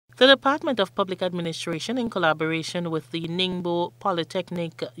The Department of Public Administration, in collaboration with the Ningbo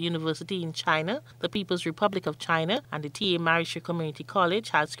Polytechnic University in China, the People's Republic of China, and the TA Marryshow Community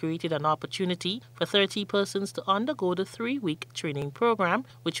College, has created an opportunity for 30 persons to undergo the 3-week training program,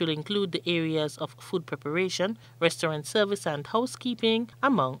 which will include the areas of food preparation, restaurant service, and housekeeping,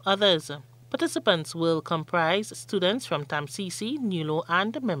 among others. Participants will comprise students from Tamcc, NULO,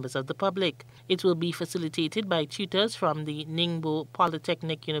 and members of the public. It will be facilitated by tutors from the Ningbo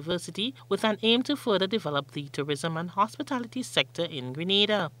Polytechnic University with an aim to further develop the tourism and hospitality sector in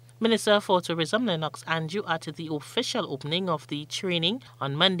Grenada. Minister for Tourism Lennox Andrew, at the official opening of the training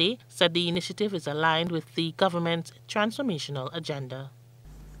on Monday, said the initiative is aligned with the government's transformational agenda.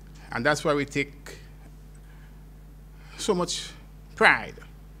 And that's why we take so much pride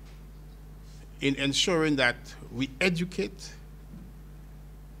in ensuring that we educate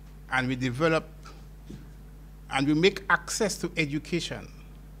and we develop and we make access to education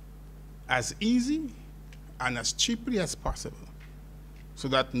as easy and as cheaply as possible, so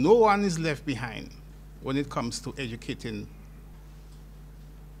that no one is left behind when it comes to educating.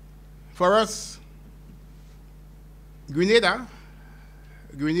 For us, Grenada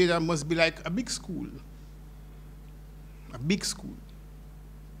must be like a big school,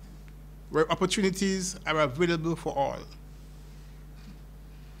 where opportunities are available for all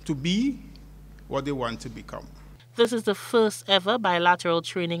to be what they want to become. This is the first ever bilateral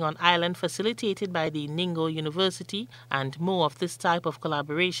training on island facilitated by the Ningbo University, and more of this type of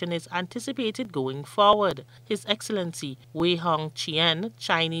collaboration is anticipated going forward. His Excellency Wei Hong Chien,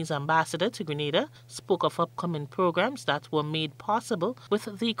 Chinese ambassador to Grenada, spoke of upcoming programs that were made possible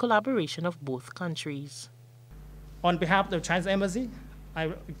with the collaboration of both countries. On behalf of the Chinese Embassy,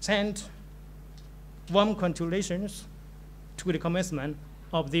 I extend warm congratulations to the commencement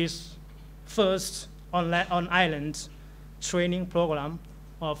of this first on-island training program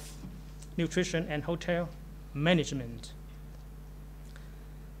of nutrition and hotel management.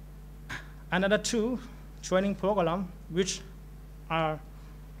 Another 2 training programs, which are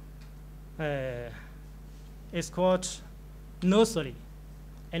is called nursery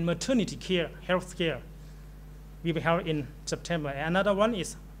and maternity care, health care, will be held in September. Another one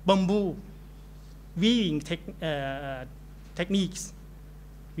is bamboo weaving techniques,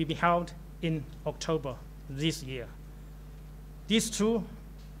 will be held in October this year. These 2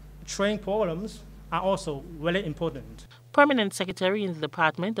 training programs are also very important. Permanent Secretary in the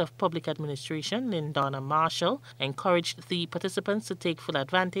Department of Public Administration, Lindonna Marshall, encouraged the participants to take full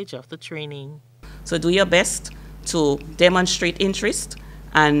advantage of the training. So do your best to demonstrate interest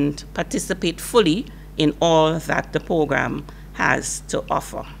and participate fully in all that the program has to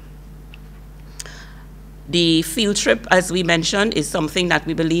offer. The field trip, as we mentioned, is something that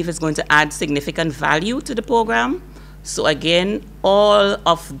we believe is going to add significant value to the program. So again, all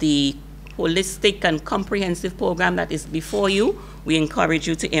of the holistic and comprehensive program that is before you, we encourage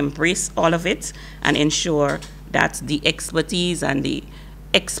you to embrace all of it and ensure that the expertise and the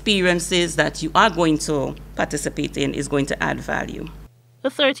experiences that you are going to participate in is going to add value. The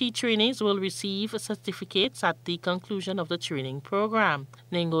 30 trainees will receive certificates at the conclusion of the training program.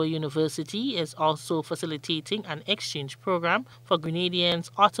 Ningbo University is also facilitating an exchange program for Grenadians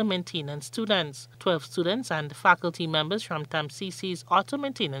auto maintenance students. 12 students and faculty members from Tamcc's auto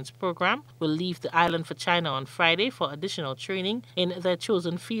maintenance program will leave the island for China on Friday for additional training in their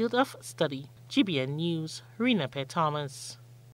chosen field of study. GBN News, Rena Thomas.